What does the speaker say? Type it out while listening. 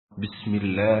بسم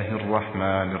الله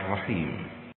الرحمن الرحيم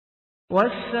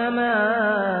والسماء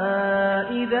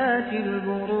ذات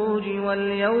البروج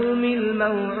واليوم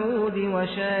الموعود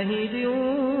وشاهد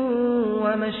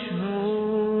ومشهود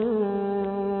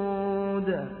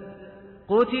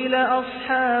قتل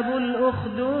أصحاب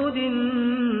الأخدود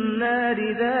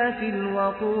النار ذات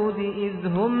الوقود إذ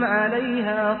هم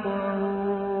عليها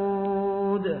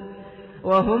قعود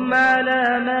وهم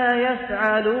على ما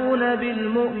يفعلون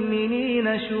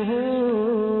بالمؤمنين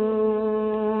شهود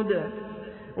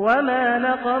وما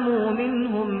نقموا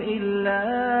منهم إلا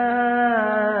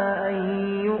أن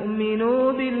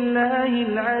يؤمنوا بالله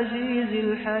العزيز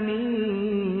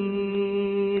الحميد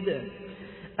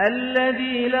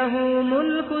الذي له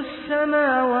ملك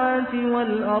السماوات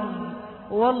والأرض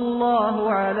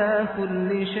والله على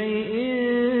كل شيء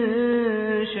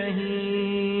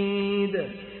شهيد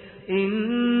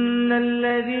إن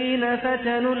الذين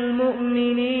فتنوا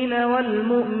المؤمنين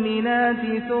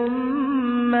والمؤمنات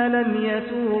ثم لم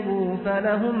يتوبوا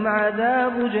فلهم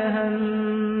عذاب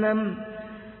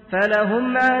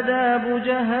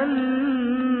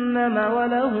جهنم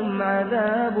ولهم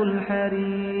عذاب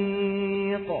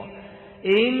الحريق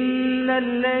إن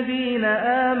الذين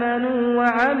آمنوا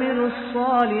وعملوا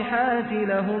الصالحات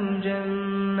لهم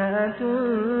جنات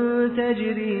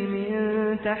تجري من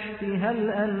تحتها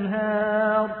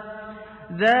الأنهار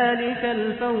ذلك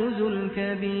الفوز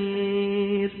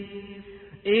الكبير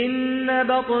إن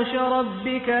بطش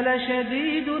ربك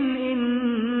لشديد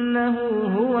إنه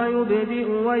هو يبدئ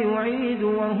ويعيد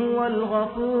وهو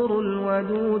الغفور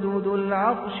الودود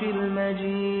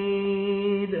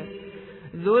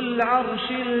ذو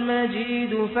العرش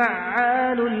المجيد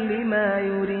فعال لما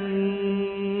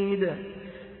يريد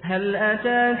هل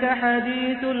أتاك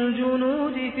حديث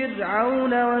الجنود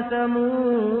فرعون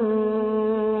وثمود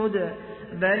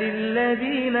بل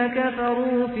الذين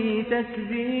كفروا في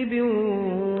تكذيب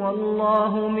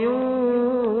والله من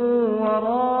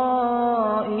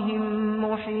ورائهم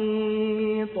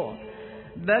محيط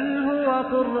بل هو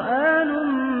قرآن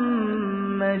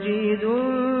مجيد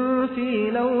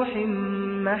في لوح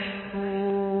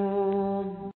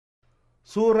محفوظ.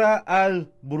 Sura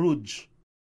Al-Buruj.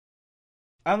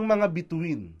 Ang mga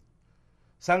bituin.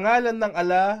 Sa ngalan ng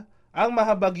ala, ang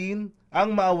mahabagin,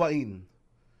 ang maawain.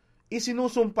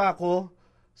 Isinusumpa ko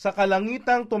sa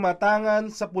kalangitang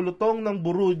tumatangan sa pulutong ng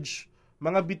Buruj,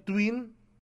 mga bituin,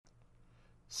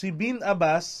 si Bin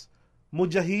Abbas,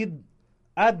 Mujahid,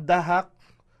 Ad-Dahak,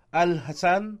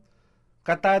 Al-Hasan,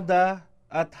 Katada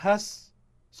at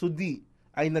Has-Sudi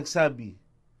ay nagsabi,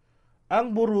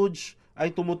 ang Buruj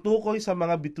ay tumutukoy sa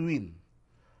mga bituin.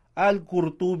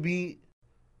 Al-Qurtubi,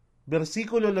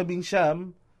 versikulo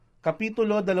 11,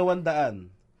 kapitulo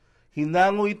 200.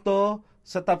 Hinango ito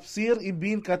sa Tafsir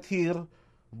Ibn Kathir,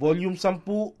 volume 10,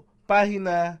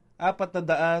 pahina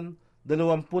 424,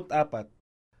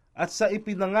 at sa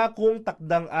ipinangakong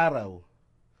takdang araw.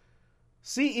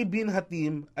 Si Ibn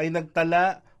Hatim ay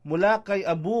nagtala mula kay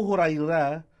Abu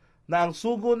Hurairah na ang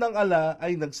sugo ng ala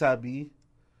ay nagsabi,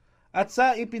 at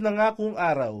sa ipinangakong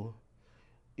araw,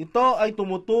 ito ay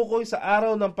tumutukoy sa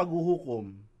araw ng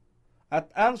paghuhukom,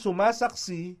 at ang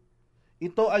sumasaksi,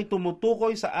 ito ay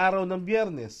tumutukoy sa araw ng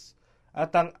Biyernes,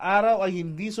 at ang araw ay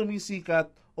hindi sumisikat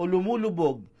o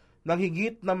lumulubog ng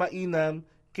higit na mainam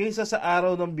kaysa sa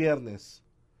araw ng Biyernes.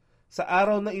 Sa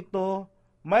araw na ito,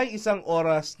 may isang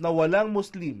oras na walang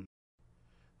Muslim,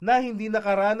 na hindi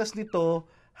nakaranas nito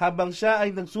habang siya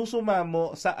ay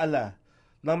nagsusumamo sa ala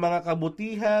ng mga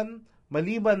kabutihan,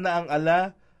 maliban na ang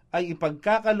ala ay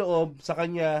ipagkakaloob sa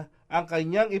kanya ang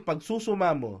kanyang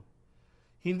ipagsusumamo.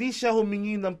 Hindi siya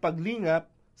humingi ng paglingap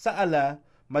sa ala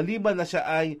maliban na siya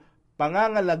ay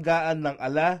pangangalagaan ng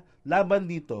ala laban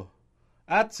dito.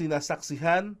 At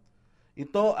sinasaksihan,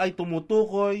 ito ay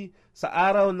tumutukoy sa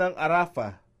araw ng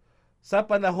Arafah, sa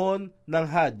panahon ng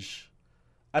Hajj.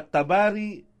 At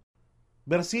Tabari,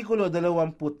 versikulo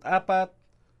 24,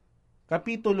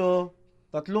 kapitulo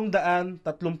 332.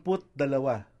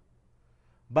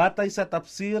 Batay sa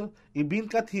Tafsir Ibn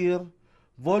Kathir,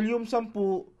 volume 10,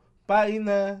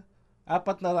 pahina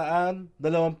 425.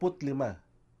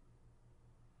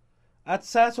 At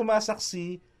sa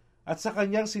sumasaksi at sa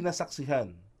kanyang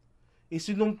sinasaksihan,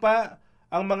 isinumpa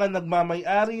ang mga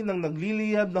nagmamay-ari ng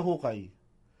nagliliyab na hukay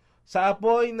sa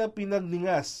apoy na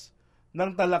pinagningas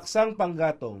ng talaksang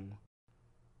panggatong,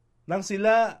 nang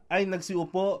sila ay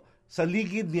nagsiupo sa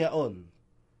ligid niyaon,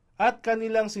 at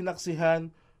kanilang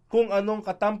sinaksihan kung anong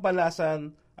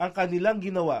katampalasan ang kanilang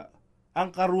ginawa,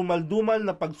 ang karumal-dumal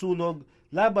na pagsunog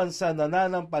laban sa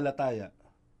nananampalataya.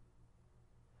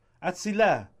 At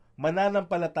sila,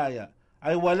 mananampalataya,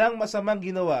 ay walang masamang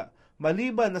ginawa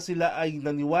maliban na sila ay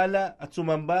naniwala at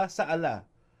sumamba sa Allah,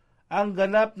 ang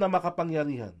ganap na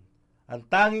makapangyarihan, ang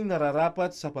tanging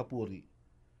nararapat sa papuri,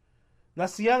 na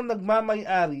siyang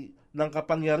nagmamay-ari ng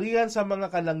kapangyarihan sa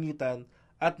mga kalangitan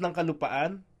at ng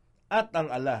kalupaan, at ang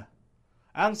Allah,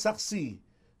 ang saksi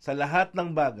sa lahat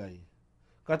ng bagay.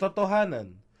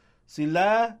 Katotohanan,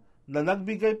 sila na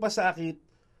nagbigay pasakit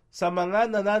sa mga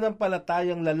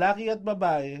nananampalatayang lalaki at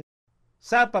babae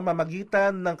sa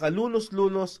pamamagitan ng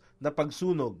kalunos-lunos na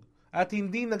pagsunog at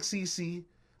hindi nagsisi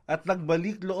at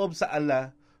nagbalik loob sa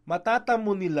Allah,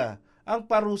 matatamo nila ang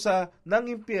parusa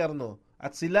ng impyerno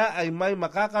at sila ay may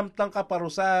makakamtang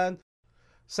kaparusahan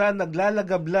sa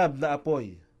naglalagablab na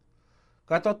apoy.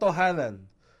 Katotohanan,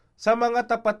 sa mga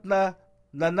tapat na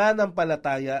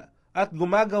nananampalataya at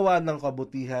gumagawa ng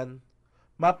kabutihan,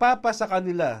 mapapasa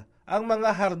kanila ang mga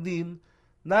hardin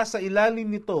na sa ilalim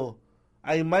nito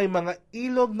ay may mga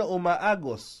ilog na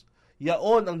umaagos,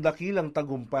 yaon ang dakilang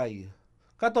tagumpay.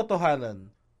 Katotohanan,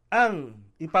 ang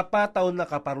ipapataw na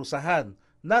kaparusahan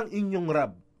ng inyong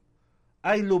Rab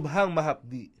ay lubhang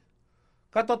mahapdi.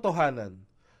 Katotohanan,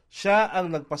 siya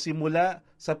ang nagpasimula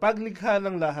sa paglikha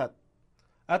ng lahat,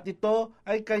 at ito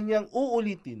ay kanyang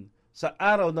uulitin sa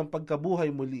araw ng pagkabuhay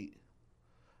muli.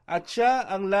 At siya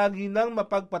ang lagi nang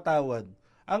mapagpatawad,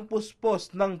 ang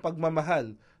puspos ng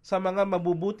pagmamahal sa mga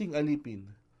mabubuting alipin.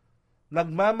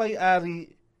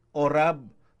 Nagmamay-ari o Rab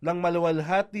ng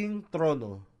maluwalhating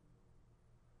trono.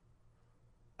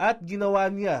 At ginawa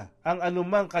niya ang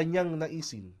anumang kanyang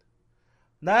naisin.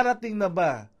 Narating na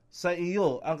ba sa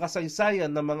iyo ang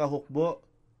kasaysayan ng mga hukbo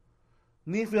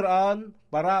ni Firaun,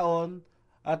 Paraon,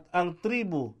 at ang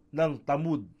tribu ng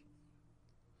Tamud?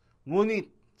 Ngunit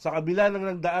sa kabila ng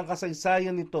nagdaang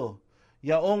kasaysayan nito,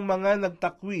 yaong mga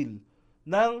nagtakwil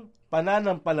ng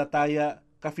pananampalataya,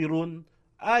 kafirun,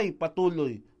 ay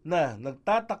patuloy na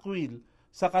nagtatakwil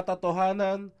sa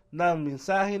katotohanan ng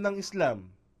mensahe ng Islam.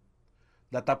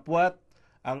 Datapwat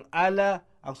ang Allah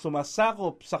ang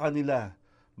sumasakop sa kanila,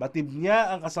 batid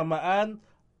niya ang kasamaan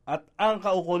at ang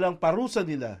kaukulang parusa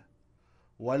nila.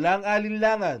 Walang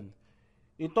alinlangan,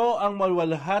 ito ang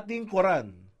maluwalhating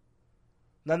Quran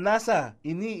na nasa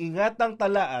iniingatang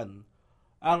talaan,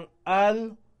 ang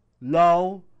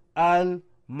Al-Law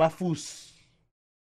Al-Mahfuz.